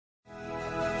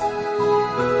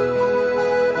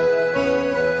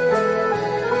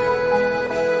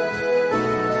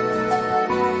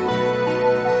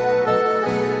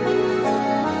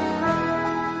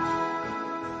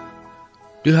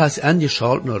Du hast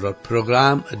angeschaltet naar het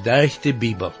programma Durch de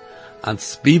Bibel.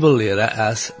 Als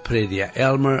Bibellehrer is prediker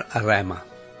Elmer Reimer.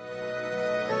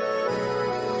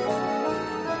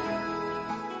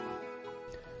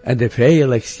 In de vorige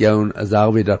lektion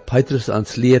zagen we dat Petrus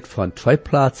ons leert van twee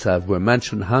plaatsen waar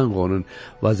mensen hangen,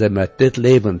 waar ze met dit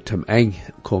leven zum Ende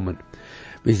komen.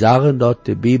 We zagen dat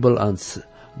de Bibel ons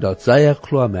dat zeer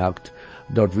klar maakt,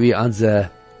 dat we onze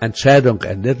Entscheidung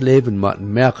in dit leven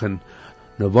moeten merken,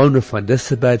 nur wollen von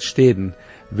diese beiden Städten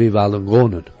wir wollen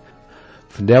wohnen.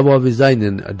 Von der wo wir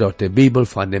sein, dass die Bibel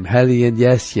von dem Heiligen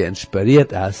Geist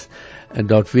inspiriert ist und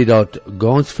dass wir dort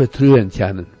ganz vertrauen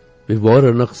können. Wir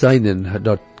wollen noch sein,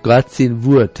 dass Gott sein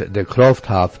Wort die Kraft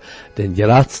hat, den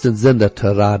geradsten Sünder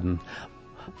zu raten,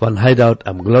 wenn er dort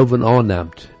am Glauben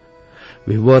annimmt.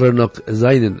 Wir wollen noch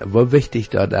sein, wo wichtig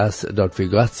das ist, dass wir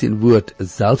Gott sein Wort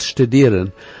selbst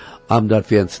studieren, dass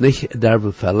wir uns nicht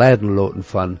darüber verleiten lassen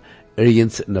von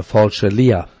ergens in de falsche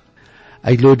leer.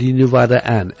 Ik lade je nu weer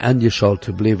aan, angeschaltet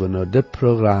te blijven naar dit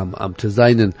programma, om te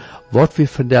zijn wat we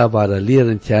vandaag weer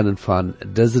leren kunnen van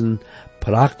deze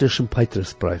praktische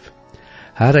Petrusbrief.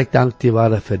 Herr, ik dank je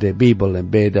weer voor de Bibel en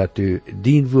bid dat u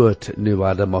dien woord nu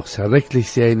weer mag verrichtelijk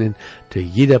zijn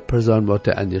te jeder persoon wat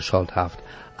er angeschaltet heeft.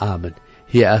 Amen.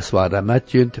 Hier is weer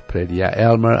met je, prediker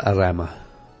Elmer Reimer.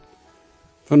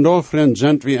 Vandaag, vriend,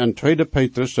 zijn we in 2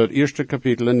 Petrus, dat eerste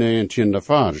kapitel in 19e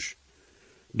vers.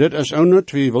 Dit is ohne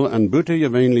twijfel een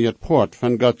buitengewöhnlich het poort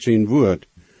van God zijn woord,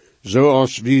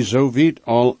 zoals wie zo weit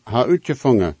al ha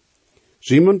uitgevangen.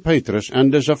 Simon Petrus in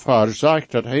deze vers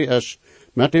zegt dat hij is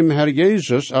met dem Herr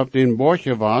Jezus op den Berg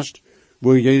geweest,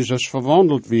 wo Jezus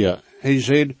verwandeld werd. Hij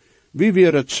zei, wie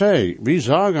wir het zei, wie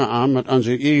zagen aan met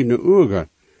onze eigen ogen,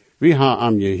 wie ha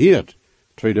aan gehoord.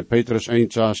 2 Petrus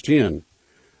 1:16.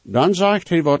 Dan zegt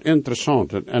hij wat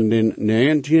interessant in den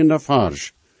 19e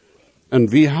vers. En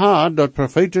wie ha dat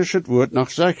profetische woord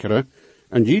nog zegere,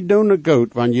 en je doen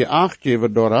goed, wanneer je acht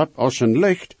geven daarop als een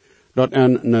licht, dat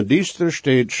in een diestere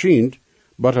stad schijnt,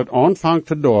 wat het aanvangt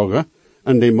te dagen,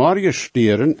 en de morgen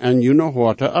stieren en je nog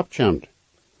water opkomt.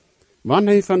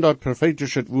 Wanneer hij van dat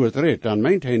profetische woord redt, dan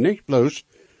meent hij niet bloos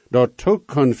dat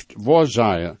toekomst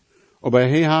waarzaaien, maar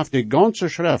hij heeft de ganze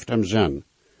schrift im zin.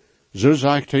 Zo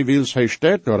zegt hij wils hij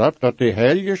staat daarop dat de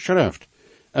heilige schrift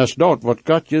is dat wat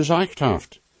God gezegd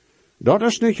heeft. Dat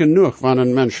is niet genoeg wanneer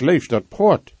een mens leeft dat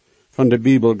poort van de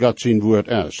Bibel God zijn woord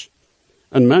is.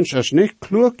 Een mens is niet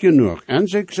klug genoeg in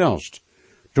zichzelf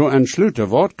te entsluiten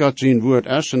wat God zijn woord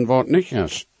is en wat niet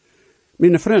is.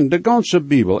 Mijn vriend, de ganze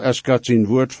Bibel is God zijn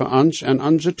woord voor ons en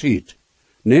onze tijd.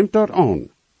 Neemt dat aan.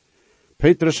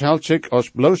 Petrus houdt zich als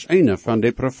bloos een van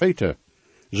de profeten,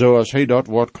 zoals hij dat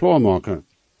wordt klaarmaken.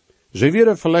 Ze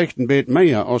werden vielleicht een beetje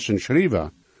meer als een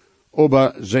schrijver,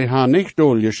 aber zij haben nicht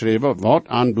doorgeschreven wat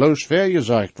aan bloos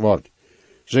vergezegd wordt.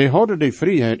 Zij hadden de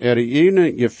vrijheid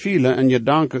ihre gefühle en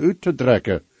gedanken uit te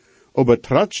drukken, aber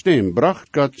trotzdem bracht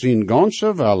God zijn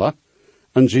ganze Wille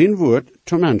en zijn woord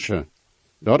te mensen.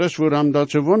 Dat is waarom dat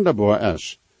zo wonderbaar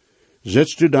is.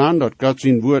 Zitst u dan dat God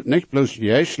zijn woord niet bloos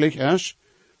geestelijk is,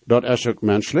 dat is ook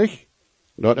menselijk?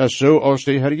 Dat is zo als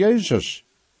de Heer Jezus.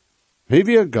 Hij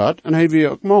weer God en hij weer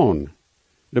ook man.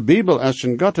 De Bibel is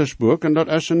een Gottesboek en dat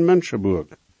is een mensenboek.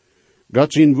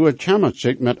 God zijn woord chammert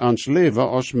zich met ons leven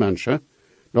als mensen,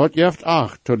 dat geeft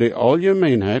acht tot de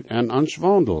algemeenheid en ons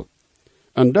wandel.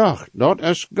 En dat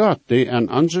is God die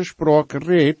in onze spraak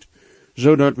redt,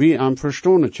 zodat we hem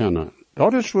verstaan kunnen.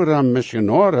 Dat is waarom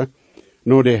missionaren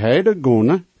naar de heide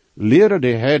gaan, leren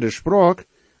de heide spraak,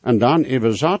 en dan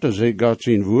übersetzen ze God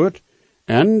zijn woord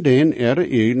en den ihre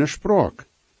eigen spraak.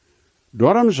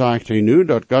 Daarom zegt hij nu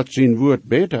dat God zijn woord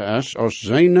beter is als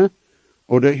zijne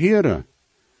oder Heere.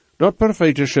 Dat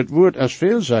profetische woord is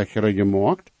veel zekerer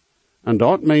gemaakt, en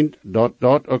dat meent dat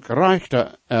dat ook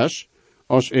rechter is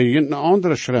als een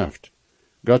andere schrift.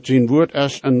 God zijn woord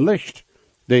is een licht,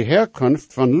 de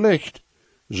herkomst van licht,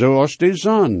 zoals de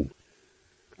zon.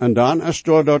 En dan is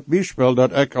door dat bijspel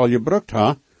dat ik al gebruikt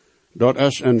heb, dat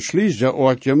is een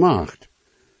schliezeoord gemaakt.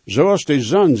 Zoals de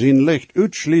zon zijn licht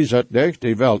uitschließt durch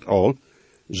de welt al,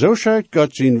 zo schijnt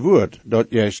God zijn woord, dat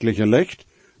geestliche licht,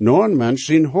 naar een mens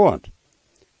zijn hart.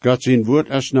 God zijn woord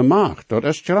is een macht, dat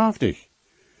is krachtig.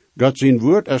 God zijn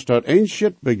woord is dat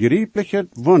einzig begrijpliche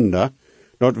wonder,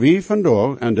 dat we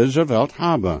vandaag in deze welt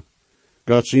hebben.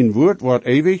 God zijn woord wordt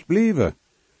eeuwig blijven.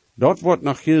 Dat wordt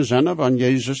nog hier zijn wanneer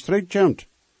Jezus terugkomt.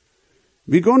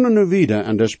 We gaan nu wieder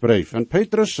in deze brief, en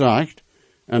Petrus zegt,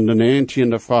 in de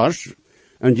 19e vers,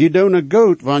 en je doen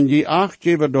goed, wanneer je acht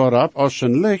geven daarop als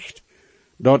een licht,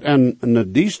 dat in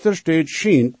een diester steed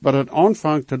schijnt, maar het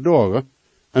aanvangt te dagen,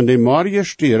 en de morgen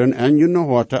stieren en je nog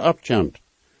wat opkomt.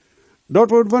 Dat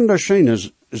wordt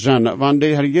wunderschön zijn, wanneer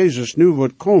de Heer Jezus nu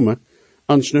wordt komen,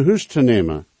 ons naar huis te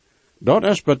nemen. Dat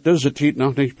is bij deze tijd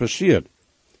nog niet passiert.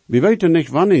 We weten niet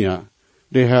wanneer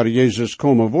de Heer Jezus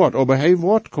komen wordt, aber hij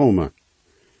wordt komen.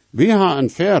 We hebben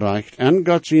verrecht en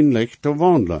God zijn licht te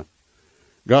wandelen.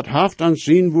 God heeft ons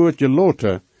zijn woord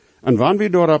geloten, en wanneer we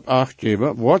daarop acht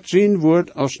geven, wordt zijn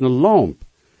woord als een lamp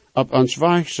op ons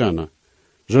weg zijn.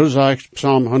 Zo zegt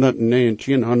Psalm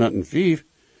 119, 105,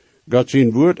 God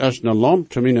zijn woord als een lamp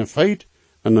te mijn voet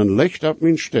en een licht op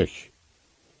mijn steg.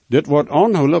 Dit wordt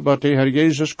aanhouden wat de Heer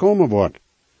Jezus komen wordt.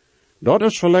 Dat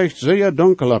is vielleicht zeer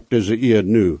donker op deze eerd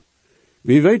nu.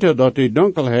 We weten dat die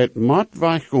donkerheid mat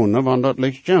weggaan, wanneer dat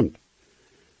licht komt.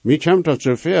 Mij komt het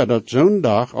zover dat zo'n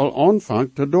dag al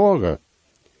aanvangt te dagen.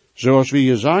 Zoals we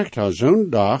gezegd hebben, zo'n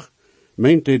dag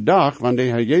meent die dag wanneer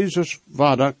de Heer Jezus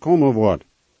vader komen wordt.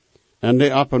 En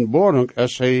de openbaring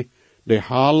is hij de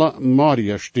hele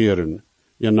Mariasteren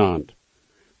genaamd.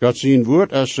 God zijn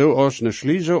woord is zoals een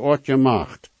sliezer uit je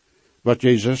macht, wat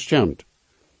Jezus komt.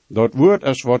 Dat woord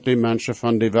is wat die mensen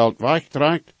van de wereld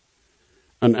wegtrekt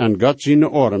en God zijn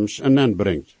arms en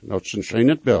brengt. Dat is een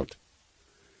schijnend beeld.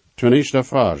 20e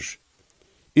vers.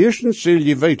 Eerstens zul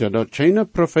je weten dat geen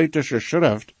profetische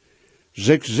schrift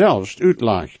zichzelf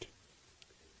uitlegt.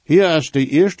 Hier is de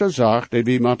eerste zaak die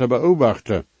we moeten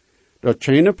beobachten, dat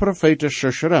geen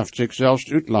profetische schrift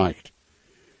zichzelf uitlegt.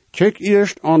 Kijk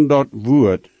eerst aan dat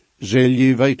woord, zul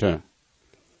je weten.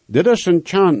 Dit is een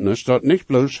kennis dat niet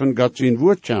bloos van God zijn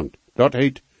woord komt. Dat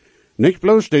heet niet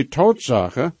bloos de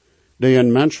Tatsache die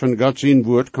een mens van God zijn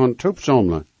woord kan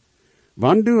opzamelen.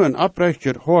 Wanneer du een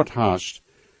oprechter hart hast,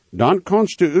 dan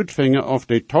kannst du uitvinden of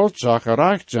die Tatsache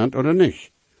recht zijn oder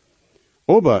nicht.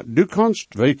 Aber du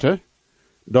kannst weten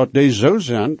dat die zo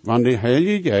zijn, wanneer de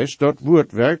Heilige Geest dat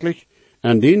woord werkelijk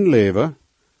in dien leven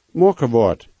maken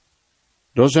wordt.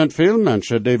 Er zijn veel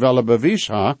mensen die willen bewijs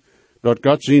hebben dat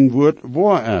God zijn woord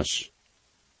waar is.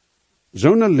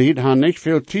 Zo'n lied heeft niet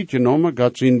veel tijd genomen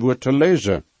God zijn woord te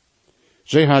lezen.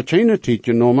 Zij had geen tijd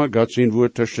genomen God zijn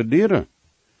woord te studeren.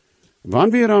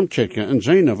 Wanneer we aankijken en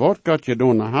zien wat God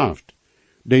gedaan heeft,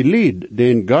 die lied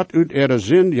die God uit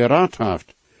zin geraad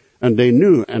heeft, en die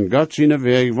nu in God zijn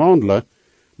weg wandelen,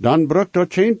 dan brukt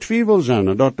dat geen twijfel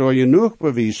zijn dat er genoeg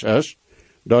bewijs is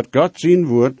dat God zijn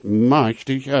woord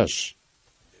machtig is.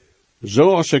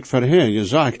 Zoals ik vorher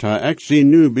gezegd heb, ik zie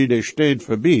nu bij de stad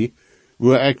voorbij,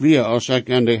 waar ik weer als ik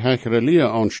in de hegere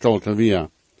leeranstalten weer.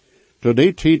 Tot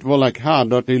die tijd wil ik hebben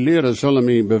dat de leren zullen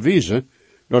mij bewijzen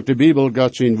dat de Bijbel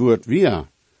God zijn woord weer.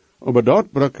 Maar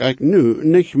dat bruk ik nu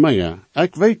niet meer.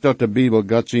 Ik weet dat de Bijbel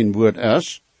God zijn woord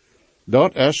is.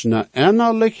 Dat is een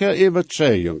innerlijke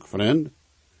overtuiging, vriend.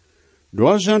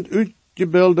 Daar zijn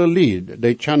uitgebeelde lieden,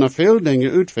 die kunnen veel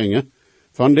dingen uitvingen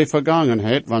van de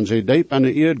vergangenheid, wanneer ze diep in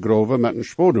de eerd groven met een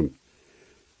spodem.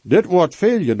 Dit wordt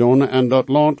veel gedaan in dat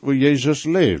land waar Jezus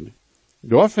leeft.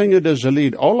 Daar vingen deze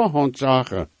lied allerhand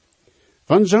zaken.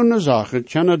 Van zo'n zaken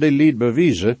kunnen de lied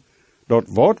bewijzen dat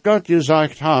wat God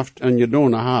gezegd heeft en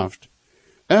gedaan heeft,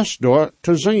 is door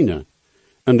te zijn.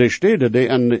 En de steden die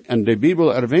in de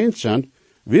Bijbel erwähnt zijn,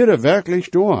 werden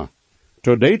werkelijk door.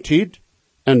 Tot die tijd,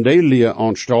 in die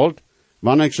leeranstalt,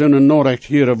 wanneer ik zo'n Nachricht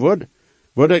hier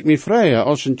word ik me vrijen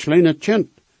als een kleine kind.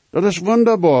 Dat is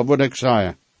wonderbaar, wat ik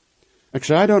zei. Ik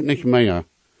zei dat niet meer.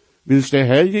 Wils de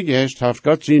Heilige Geest heeft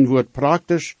God zijn woord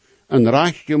praktisch en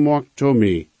recht gemaakt voor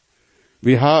mij.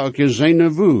 We hebben ook gezien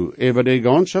hoe over de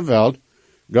ganze wereld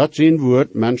God zijn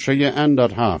woord mensen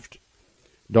geändert heeft.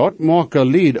 Dat maakt een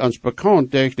lied ons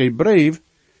bekend durch de brief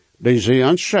die ze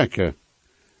ons schicken.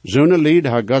 Zo'n lied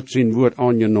heeft God zijn woord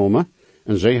aangenomen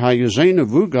en zij hebben gezien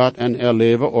hoe God in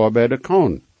leven arbeiden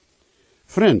kan.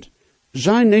 Vriend,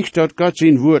 zei niet dat God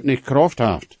zijn woord niet kracht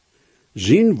heeft.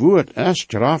 Zijn woord is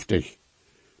krachtig.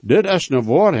 Dit is een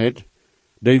waarheid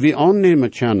die we aannemen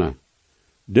kunnen.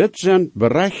 Dit zijn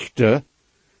berichten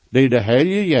die de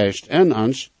Heilige Geest in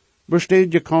ons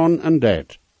besteden kan en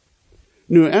deed.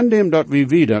 Nu, indem dat we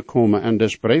wiederkomen in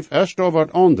des brief, is er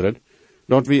wat anders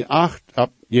dat we acht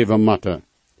opgeven moeten.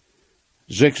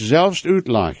 Zichzelf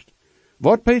uitlegt.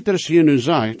 Wat Petrus hier nu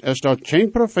zegt, is dat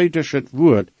geen profetische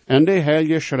woord in de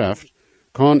Heilige Schrift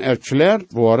kan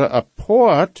erklärt worden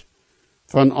apart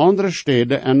van andere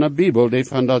steden in de Bijbel die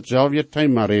van datzelfde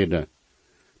thema reden.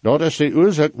 Dat is de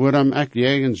oorzaak waarom ik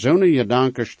tegen zo'n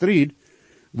gedanke strijd,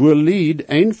 wil lied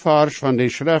een vers van de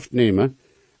Schrift nemen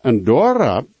en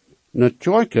daarop een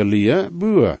tjoike leer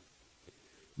boer.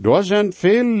 Daar zijn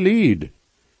veel lied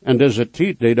en deze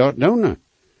tijd die dat doen.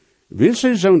 Wil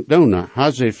ze zo'n doen,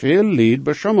 had ze veel lied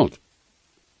beschummeld.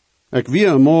 Ik wie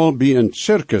eenmaal bij een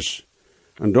circus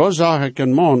en daar zag ik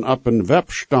een man op een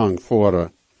webstang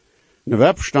voeren. Een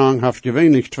webstang heeft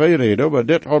gewöhnlich 2 reden, aber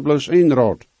dit had bloos 1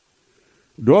 rad.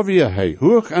 Daar wie hij,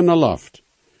 hoog en aloft.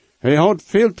 Hij had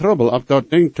veel trouble op dat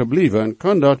ding te blijven en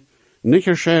kon dat niet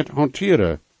gescheit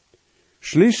hanteren.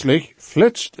 Schließlich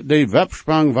flitst de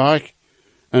websprang weg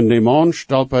en de man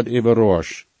stolpert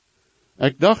overroos.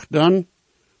 Ik dacht dan,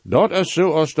 dat is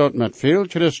zoals dat met veel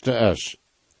Christen is.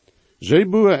 Zij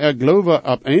boeren geloven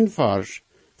op 1 vers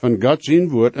van God zijn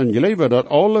woord en geloven dat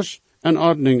alles in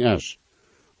ordening is.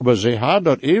 Maar zij had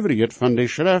dat overige van de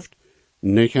schrift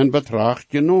niet in betracht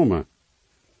genomen.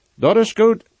 Dat is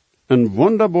goed, een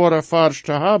wonderbare vers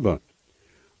te hebben.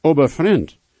 Maar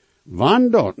vriend,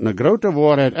 wanneer dat een grote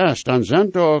waarheid is, dan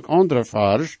zijn er ook andere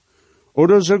vers,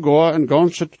 of sogar een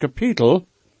ganse kapitel,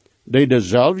 die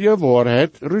dezelfde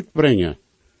waarheid uitbrengen.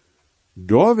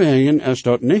 Daarwegen is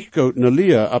dat niet goed een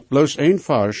leer op bloos 1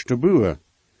 vers te boeren.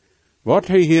 Wat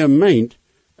hij hier meent,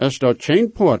 is dat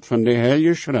geen poort van de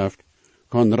Heilige Schrift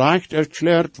kan recht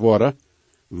erklärt worden,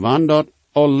 wanneer dat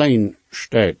alleen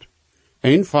staat.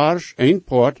 1 vers, 1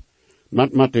 poort,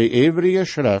 met de eeuwige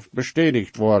Schrift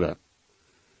bestätigt worden.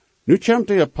 Nu komt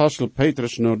de apostel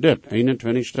Petrus naar dit,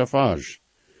 21. vers.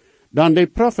 Dan de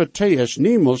profetie is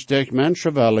niemals durch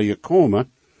mensen willen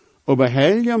gekomen, aber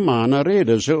heilige mannen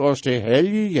reden zoals de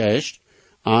Heilige Geest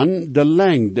aan de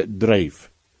lengte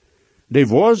dreef. De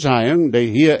waarzeging die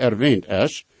hier erwähnt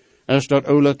is dat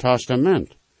Oude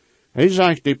Testament. Hij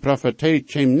zegt de profetie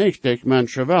komt niet durch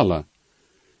mensen willen.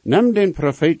 Neem den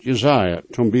profeet Jesaja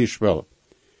zum Beispiel.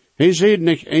 Hij zei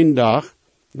niet 1 dag,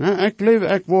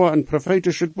 ik wou een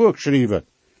profetisches boek schrijven.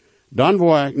 Dan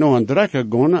wou ik nog een drekker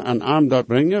gaan en aan dat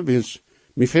brengen, wils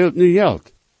me fehlt nu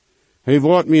geld. Hij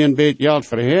wordt me een beetje geld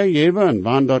verhergeven en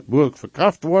wanneer dat boek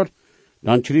verkocht wordt,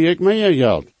 dan krijg ik meer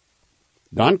geld.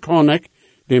 Dan kan ik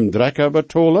dem drekker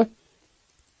betalen,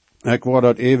 ik word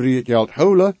dat overige geld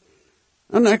houden,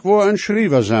 en ik word een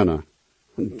schrijver zijn.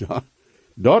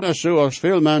 Dat is zoals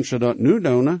veel mensen dat nu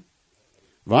doen.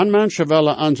 Wanneer mensen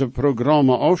willen aan zijn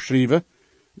programma afschrijven,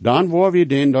 dan worden we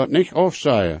denen dat niet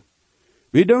afzeggen.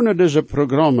 We doen deze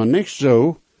programma niet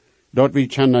zo, dat we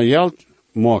kunnen geld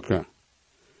maken.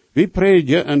 We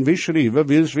predigen en we schrijven,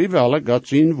 wils we willen God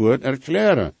zijn woord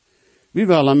erklären. We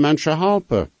willen mensen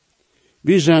helpen.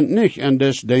 We zijn niet in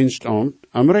des dienst om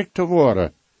rijk te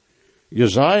worden.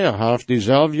 Jesaja heeft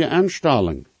dezelfde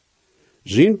instelling.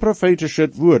 Zijn profetische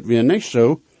woord weer niet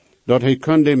zo, dat hij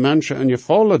kon de mensen in je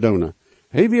vallen doen.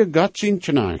 Hij weer God zijn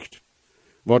knecht.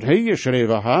 Wat hij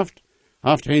geschreven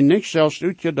heeft hij niet zelfs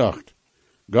uitgedacht.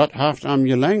 God heeft hem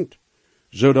gelenkt,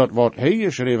 zodat wat hij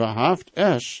geschreven heeft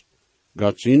is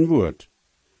God zijn woord.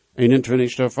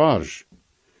 21. vers.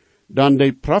 Dan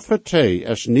de profetie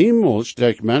is niemals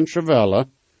durch mensen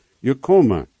willen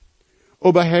gekomen.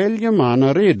 Aber heilige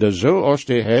mannen reden zoals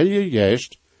de Heilige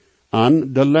Geest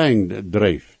aan de lengte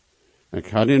dreef. Ik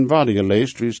had in wat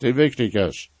gelezen, wie het wichtig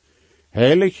is.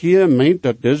 Heilig hier meent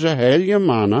dat deze heilige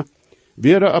mannen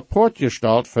weer apart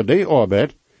gesteld voor de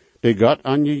arbeid die God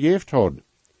aan je gegeven had.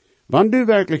 Wanneer du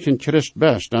werkelijk een Christ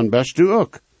bent, dan bent du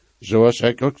ook, zoals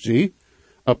ik ook zie,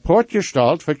 apart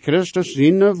gesteld voor Christus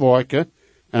zijn werken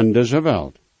in deze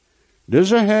wereld.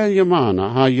 Deze heilige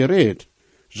mannen hebben gereed,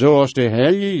 zoals de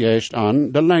Heilige Geest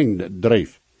aan de lengte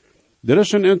dreef. Dit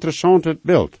is een interessant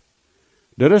beeld.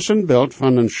 Dit is een beeld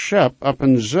van een schip op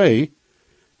een zee,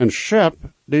 een schip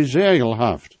die zegel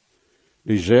heeft.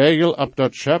 Die zegel op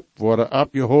dat schip worden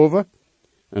opgehoven,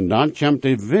 en dan komt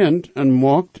de wind en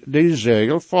maakt de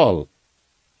zegel vol.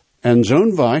 En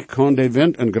zo'n weg kan de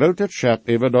wind een grote schip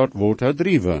over dat water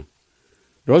drijven.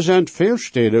 Er zijn veel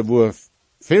steden waar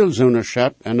veel zo'n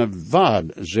schip en een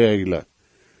waard zegelen.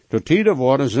 Tot tijden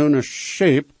worden zo'n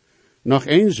schip nog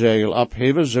 1 zegel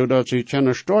opheven, zodat ze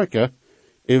kunnen storken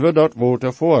over dat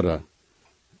water voeren.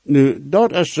 Nu,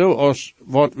 dat is zoals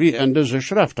wat we in deze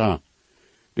schrift hebben.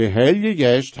 De Heilige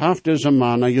Geest heeft deze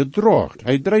mannen gedroogd,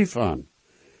 hij dreef aan,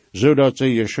 zodat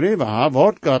ze geschreven hebben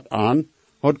wat God aan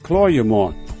had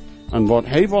klaargemaakt, en wat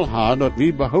hij wil hebben dat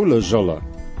we behouden zullen.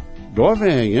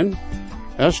 Daarwegen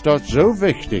is dat zo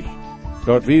wichtig,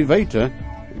 dat we weten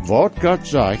wat God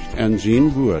zegt in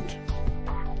zijn woord.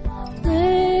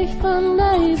 Licht van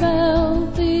de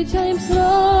Welt, die James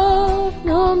Love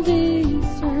om die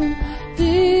Zoon,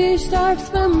 die starkst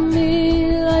van mij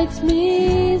leidt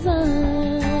mij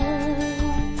zijn.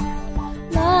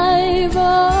 Live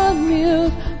of you,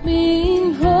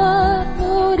 mijn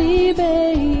hart die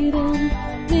beden,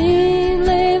 mijn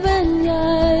leven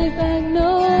jij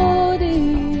vernodig.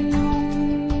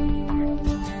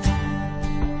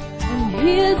 En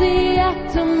hier die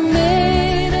acten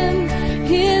meden,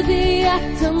 hier die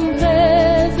acten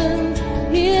presen,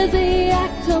 hier die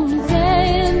acten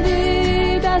zijn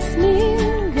die das nie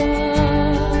war.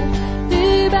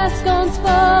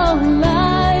 voll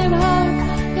Leib hat,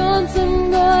 ganz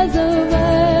im Gase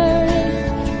werde,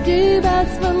 du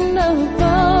bist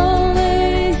wundervoll,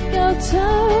 ich Gott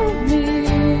schau mir.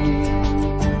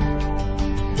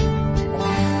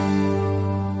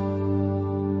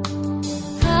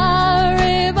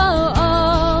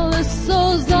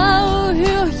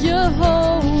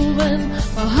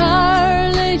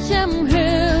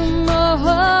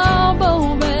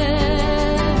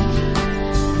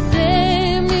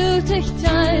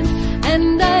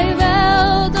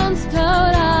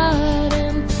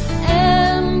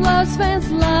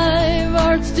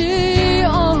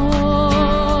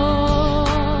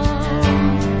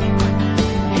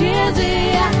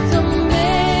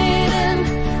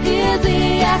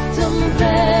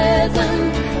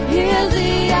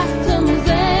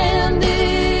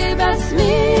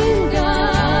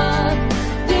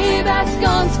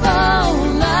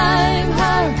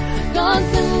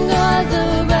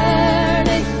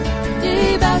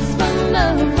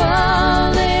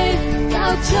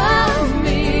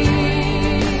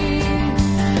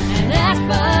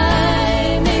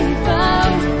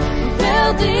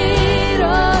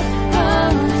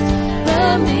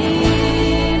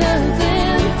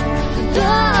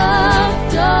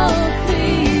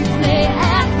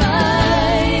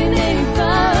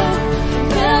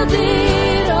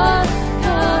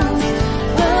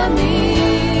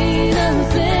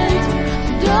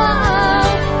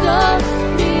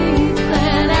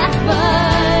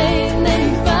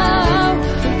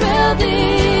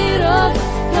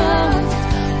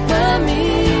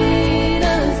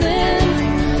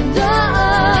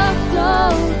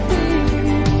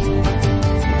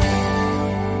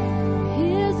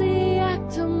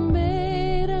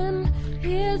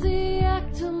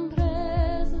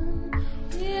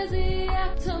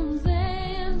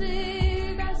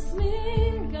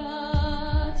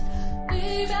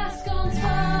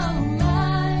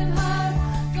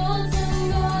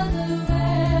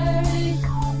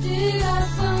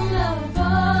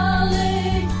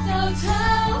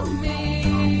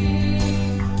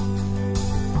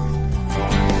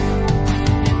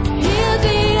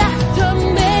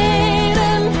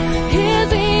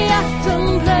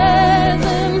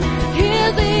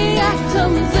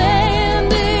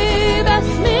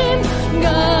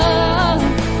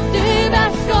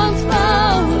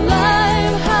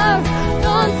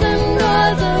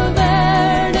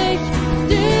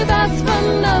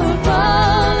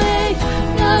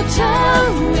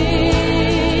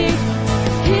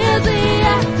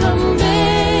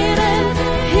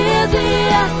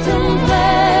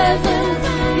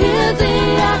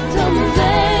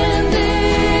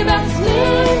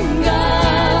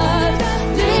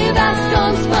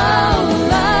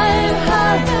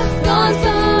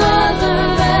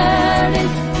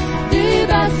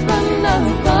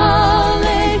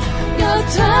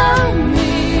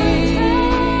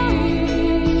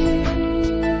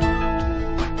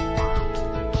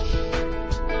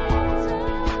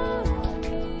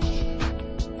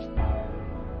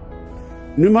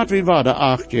 Nu moet we waarde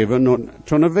acht geven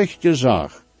tot een wichtige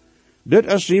zaak. Dit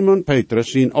is Simon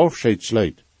Petrus zijn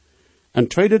afscheidslied. En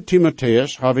 2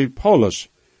 Timotheus hebben we Paulus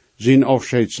zijn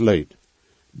afscheidslied.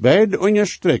 Beide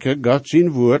onderstrekken God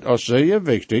zijn woord als zeer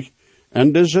wichtig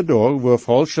en deze dag waar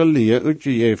valse leer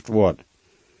uitgegeven wordt.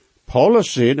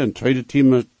 Paulus zegt in 2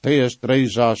 Timotheus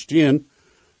 3:16,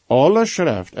 alle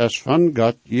schrift is van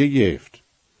God gegeven.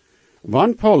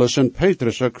 Want Paulus en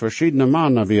Petrus ook verschillende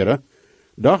mannen waren,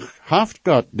 doch heeft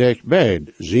God dich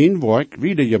beid zijn werk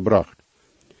wiedergebracht.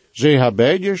 Zij hebben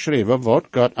beide geschreven wat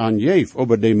God aangeeft,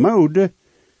 over de mode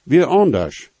weer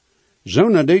anders.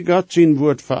 Zonder die God zijn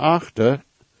woord verachte,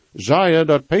 zei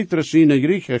dat Petrus zijn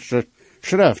Griechische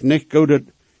schrift niet goed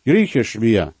Griechisch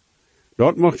weer.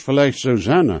 Dat mocht vielleicht zo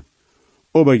zijn.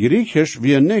 Aber Griechisch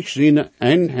weer niet zijn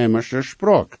einheimische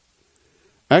spraak.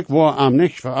 Ik wou hem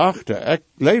niet verachten. Ik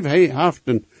leef hij heeft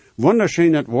een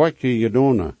wunderschönes werkje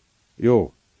gedaan.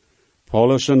 Jo.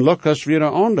 Paulus en Lucas weer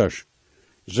anders.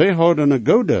 Zij hadden een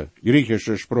goede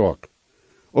Griechische spraak.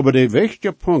 Aber de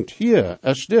wichtige punt hier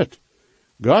is dit.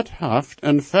 God heeft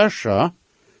een versje,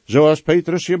 zoals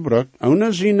Petrus gebruikt,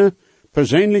 ohne zijn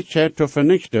persoonlijkheid te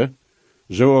vernichten,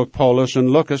 zo ook Paulus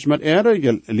en Lucas met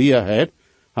ihre leerheid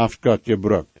heeft God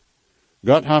gebruikt.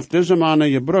 God heeft deze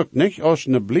mannen gebruikt, niet als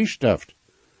een Bleistift,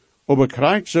 aber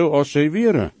krijgt zo als zij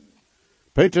wären.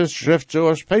 Petrus schrift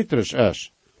zoals Petrus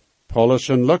is. Paulus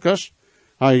en Lucas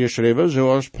hij geschreven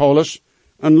zoals Paulus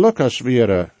en Lucas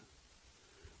wären.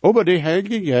 Aber de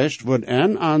Heilige Geest wordt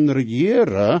aan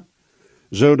regeren,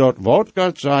 zodat wat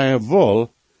God zeggen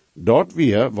wil, dat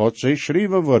weer wat zij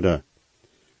schrijven worden.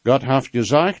 God heeft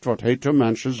gezegd wat hij te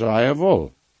mensen zeggen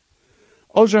wil.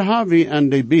 Also hebben we in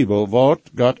de Bibel wat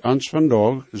God ons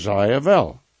vandaag zei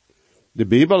wel. De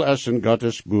Bibel is een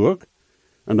Gottes boek,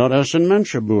 en dat is een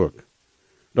mensenboek.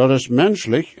 Dat is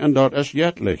menselijk en dat is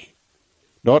jettelijk.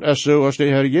 Dat is zoals de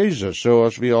Heer Jezus,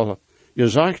 zoals we al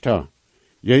gezegd hebben.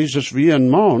 Jezus wie een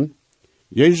man.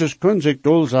 Jezus kon zich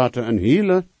doorzetten en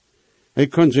healen. Hij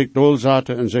kon zich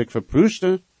doorzetten en zich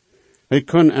verproesten. Hij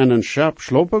kon in een schap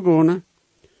slopen gaan.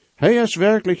 Hij is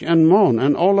werkelijk een man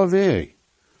in alle weg.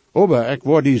 Maar ik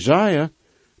word die zeggen,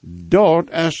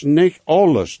 dat is niet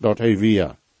alles dat hij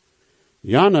weer.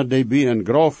 Jana die bij een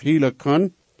graf healen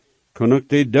kan ook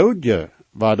die doodje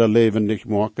waar levendig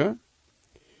maken.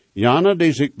 Jana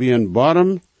die zich bij een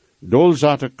barm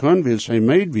doorzetten kan, wil zij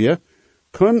meid weer,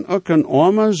 kan ook een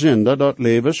arme zinder dat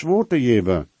levenswoord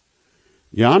geven.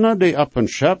 Jana die op een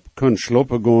schap kan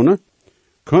slopen gaan,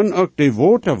 kan ook die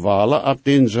waterwalen op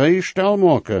den zee stil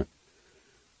maken.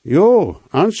 Jo,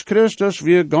 ans Christus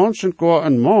weer ganz en gar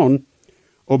een man,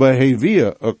 aber hij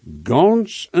weer ook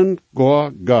ganz en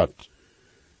gar God.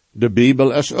 De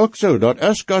Bibel is ook zo, dat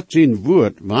is God zijn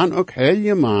woord, waan ook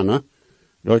heilige mannen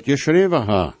dat geschreven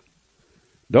ha.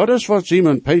 Dat is wat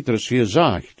Simon Petrus hier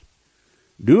zegt.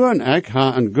 Du en ik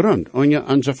ha een grond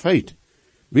onze feit.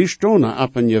 We stonen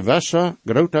op een gewasser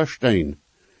groter steen.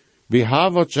 We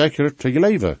ha wat zeker te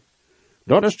leven.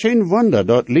 Dat is geen wonder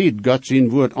dat lied God zijn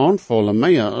woord aanvallen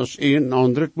meer als een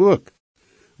ander boek.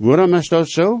 Waarom is dat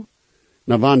zo?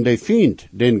 Nou, wanneer de vriend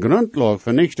den grondlag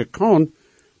vernichten kan,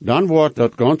 dan wordt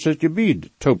dat ganze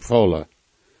gebied toepvallen.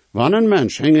 Wanneer een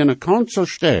mens in een kansel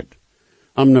staat,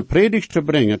 om een predigt te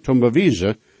brengen, te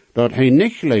bewijzen dat hij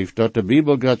niet leeft dat de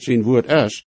Bibel God zijn woord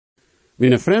is,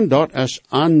 mijn vriend, dat is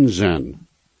aanzien.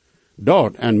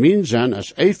 Dat en mijn zin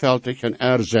is eenvoudig en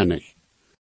erzinnig.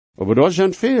 Maar er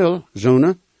zijn veel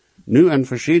zonen, nu in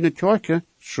verschillende kerken,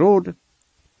 schoden.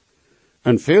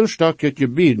 En veel stukje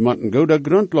gebied moet een goede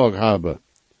grondlag hebben.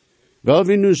 Wel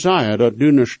wie nu zeggen dat du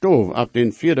een stoof op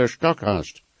den vierde stok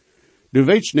hast. Du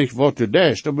weet niet wat du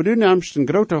deest, maar du neemt een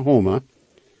grote homer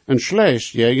en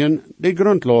sleest tegen de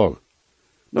grondlag.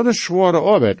 Dat is zware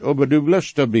arbeid, maar du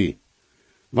blijft erbij.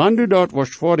 Wanneer du dat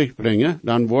worst voordig brengen,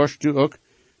 dan worst du ook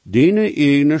die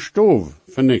eigen stoof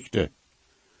vernichten.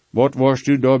 Wat worst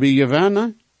du daarbij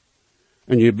gewannen?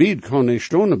 En je gebied kan niet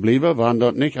stonen blijven, wanneer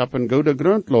dat niet op een goede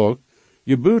grondlag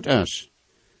gebouwd is.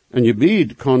 En je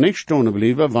gebied kan niet stonen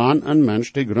blijven, wanneer een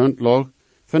mens de grondlag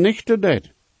vernichtet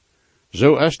deed.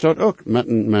 Zo is dat ook met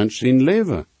een mens zijn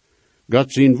leven.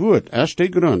 God zijn woord is de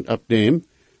grond op dem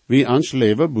wie ons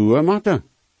leven bouwen moeten.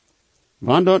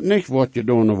 Wanneer dat niet wordt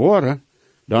gedaan worden,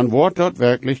 dan wordt dat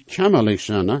werkelijk jammerlijk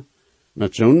zijn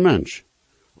met zo'n mens.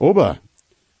 Aber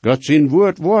God zijn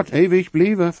woord wordt eeuwig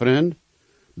blijven, vriend.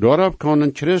 Daarop kan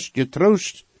een Christ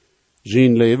getroost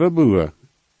zijn leven bouwen.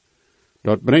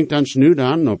 Dat brengt ons nu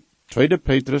dan op 2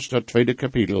 Petrus, dat 2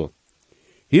 kapitel.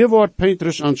 Hier wordt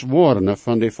Petrus ons warnen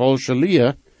van de valse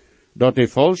leer, dat de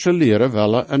valse leren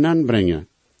willen en aanbrengen.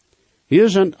 Hier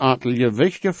zijn aantal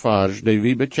wichtige vers die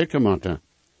we bechecken moeten.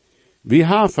 We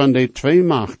hebben van de 2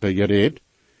 machten gereed,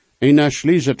 een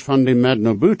schließt van de med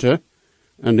naar buiten,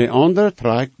 en de andere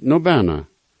trekt naar binnen.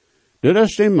 Dit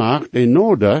is de macht die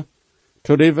nodig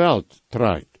tot de wereld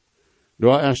trekt.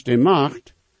 Daar is de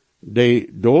macht die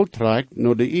doortrekt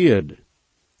naar de eerd.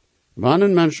 Wanneer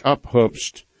een mens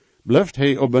ophupst, blijft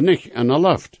hij aber niet in de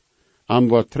lucht,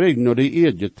 wordt terug naar de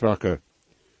eerd getrokken.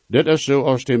 Dit is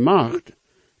zoals de macht,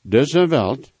 deze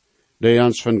wereld, die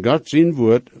ons van God zijn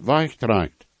woord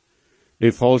wegtrekt.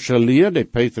 De valse leer, die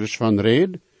Petrus van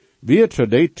reed, wird voor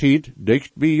die tijd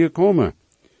dichtbij gekomen,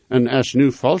 en is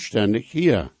nu volständig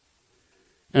hier.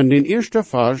 En den eerste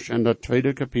vers in dat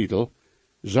 2 kapitel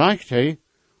zegt hij,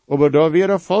 aber daar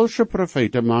weer valse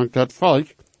profeten maakt dat volk,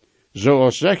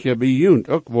 zoals zeker bij junt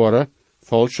ook worden,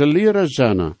 valse leren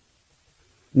zijn.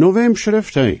 Nou wem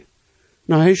schrift hij?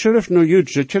 Nou hij schrift naar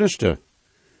Joodse Christen.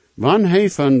 Wanneer hij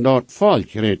van dat volk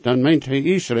redt, dan meent hij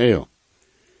Israël.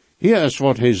 Hier is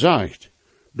wat hij zegt.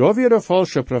 Daar weer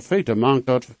valse profeten maakt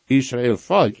dat Israël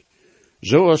volk,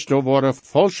 zoals daar worden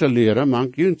valse leren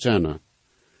maakt junt zijn.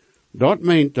 Dat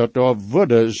meent dat daar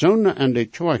worden zonen en de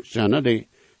kerk zijn die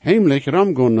heimelijk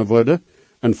ramgonnen worden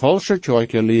en valse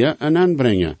kerken leren en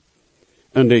aanbrengen.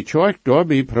 En de kerk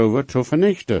daarbij probeert te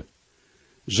vernichten.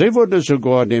 Zij worden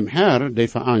sogar dem Herr, die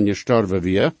voor aan gestorven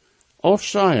weer,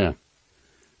 afzaaien.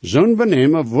 Zo'n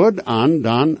benemen wordt aan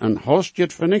dan een hostje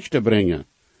vernichten brengen.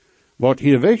 Wat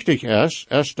hier wichtig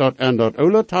is dat in dat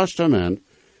Oude Testament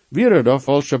weer er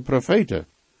valse profeten.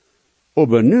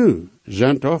 Aber nu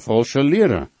zijn er valse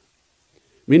leren.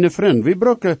 Mijn vriend, we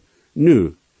brokken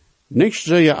nu niks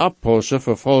zeer oppassen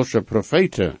voor valse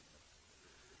profeten.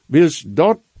 Wils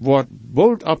dat wordt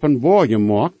bult op een boor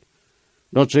gemaakt,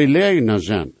 dat ze legener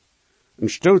zijn. En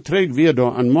stel trägt weer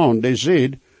door een man, die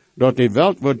zegt, dat de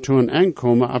welt wordt toen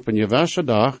aankomen op een gewisse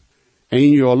dag,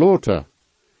 1 jaar later.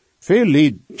 Veel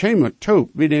lied käme toe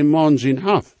bij de man zijn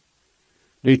haf.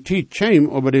 De tijd käme,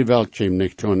 aber de welt käme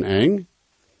nicht toen eng.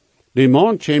 De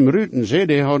man käme rüt en zei,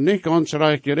 die had niet ganz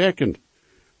recht gerekend.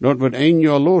 Dat wordt 1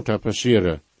 jaar later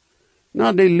passeren.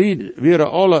 Nou, die lied weer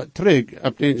alle terug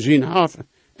op zijn haf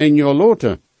 1 jaar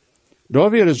later. Daar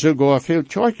werden sogar veel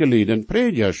kerkelieden en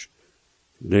predikers,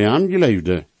 die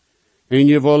aangeleefden. En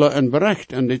je willen een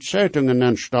bericht in de zeitungen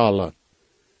aanstellen.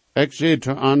 Ik zei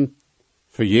te aan,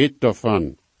 vergeet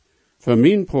daarvan. Voor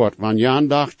mijn poort, wanneer je een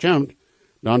dag komt,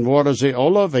 dan worden ze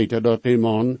alle weten dat die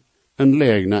man een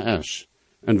legener is.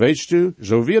 En weet u,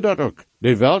 zo weer dat ook.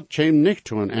 De welt kwam niet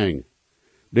toen eng.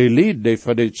 De lied die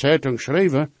voor de zeitung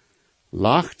schreven,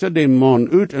 lachte de man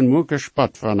uit en moeke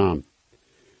spat van hem.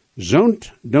 Zo'n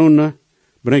doen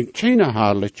brengt geen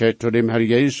herlijkheid tot de Heer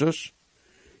Jezus.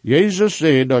 Jezus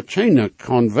zei dat geen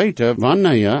kan weten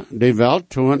wanneer de welt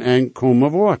toen eng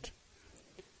komen wordt.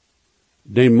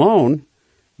 De man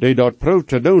die dat probeert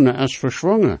te doen is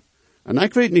verzwongen. En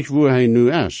ik weet niet waar hij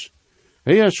nu is.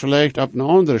 Hij is vielleicht op een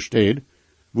andere stad,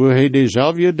 waar hij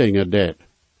dezelfde dingen deed.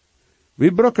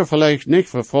 We brokken vielleicht niet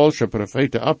voor valse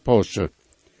profeten oppassen,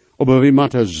 maar we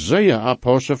moeten zeer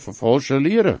oppassen voor valse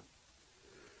leren.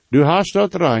 Du hast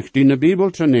dat recht, in de Bibel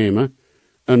te nemen,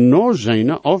 en no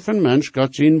zijne of een mens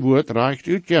God zijn woord recht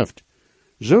uitgeeft.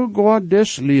 Zo gaat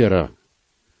des leren.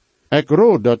 Ik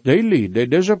raad dat die lied, die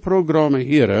deze programma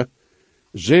heren,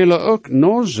 zullen ook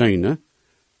no zijne,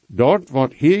 dat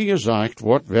wat hier gezegd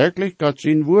wordt, werkelijk God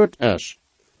zijn woord is.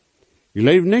 Je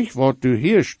leeft niet wat du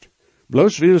heerst,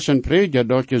 bloos wil zijn prediker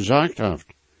dat gezegd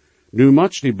heeft. Du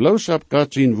moet die bloos op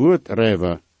God zijn woord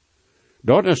reven.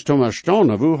 Dat is te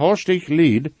erstaunen, hoe hastig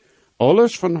lied,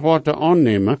 alles van harte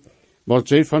aannemen, wat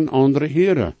zij van anderen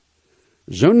heren.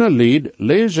 Zo'n lied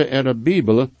lezen er de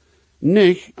Bibel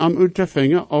niet om uit te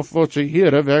vinden of wat ze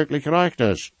heren werkelijk recht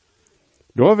is.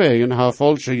 Doorwegen haar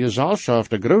valse gezelschap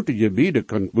de grote gebieden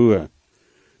kunt boeren.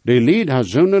 De lied heeft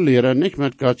zo'n leren niet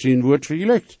met God zijn woord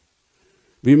vergelijkt.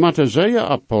 We moeten zeer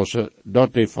oppassen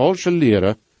dat de valse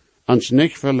leren ons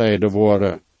niet verleiden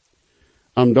worden.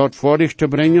 Om dat voor zich te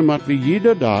brengen, moeten we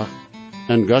iedere dag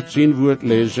en God zijn woord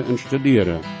lezen en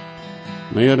studeren.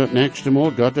 Maar het nächste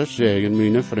Mal Gottes Segen,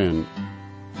 mijn vriend.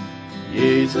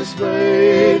 Jesus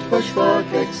weet,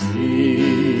 versprach ik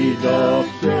zie, dat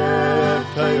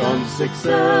geeft hij ons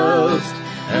zichzelf,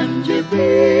 en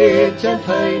gebet kent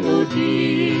hij nu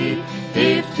die,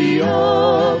 heeft die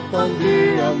op van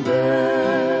wie am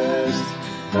best.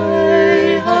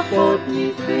 Hij hat God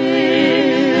niet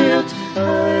veert,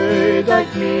 hij dat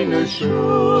meine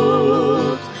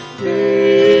schuld.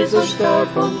 Jezus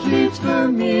starb und litt für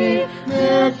mich,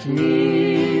 merkt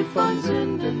mich von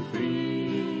Sünden frei.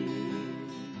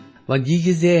 Wenn je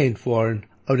gesehen worden,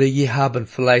 oder je haben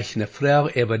vielleicht eine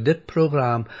Frage über das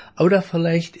Programm, oder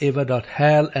vielleicht über das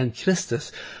Heil in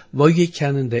Christus, wo je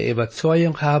können die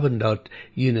Überzeugung haben, dass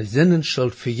jene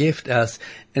Sinnenschuld vergift ist,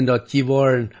 und dass je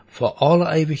wollen für alle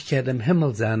Ewigkeit im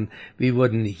Himmel sein, wir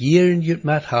würden hier in Jut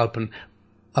mithelfen,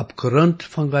 aufgrund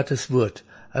von Gottes Wort.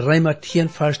 Römer 10,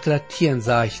 Vers 13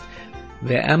 sagt,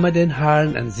 wer immer den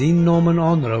Herrn in seinen Namen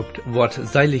anruft, wird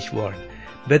selig worden.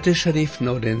 Bitte schrift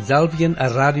nur denselben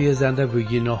Radiosender, wo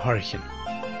je noch horchen.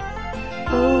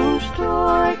 O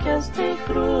stark ist die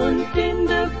Grund in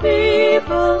der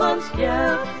Bibel ans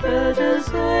Jahre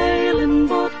des Heilen,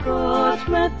 wat Gott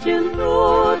mit den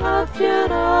Not hat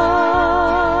gerat.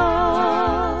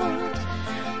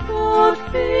 Gott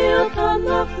fehlt dann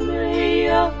noch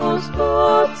mehr, aus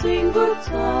Gott sein Wort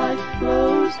sagt,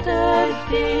 bloß der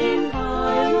den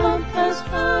Heiland ist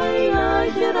einer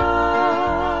gerat.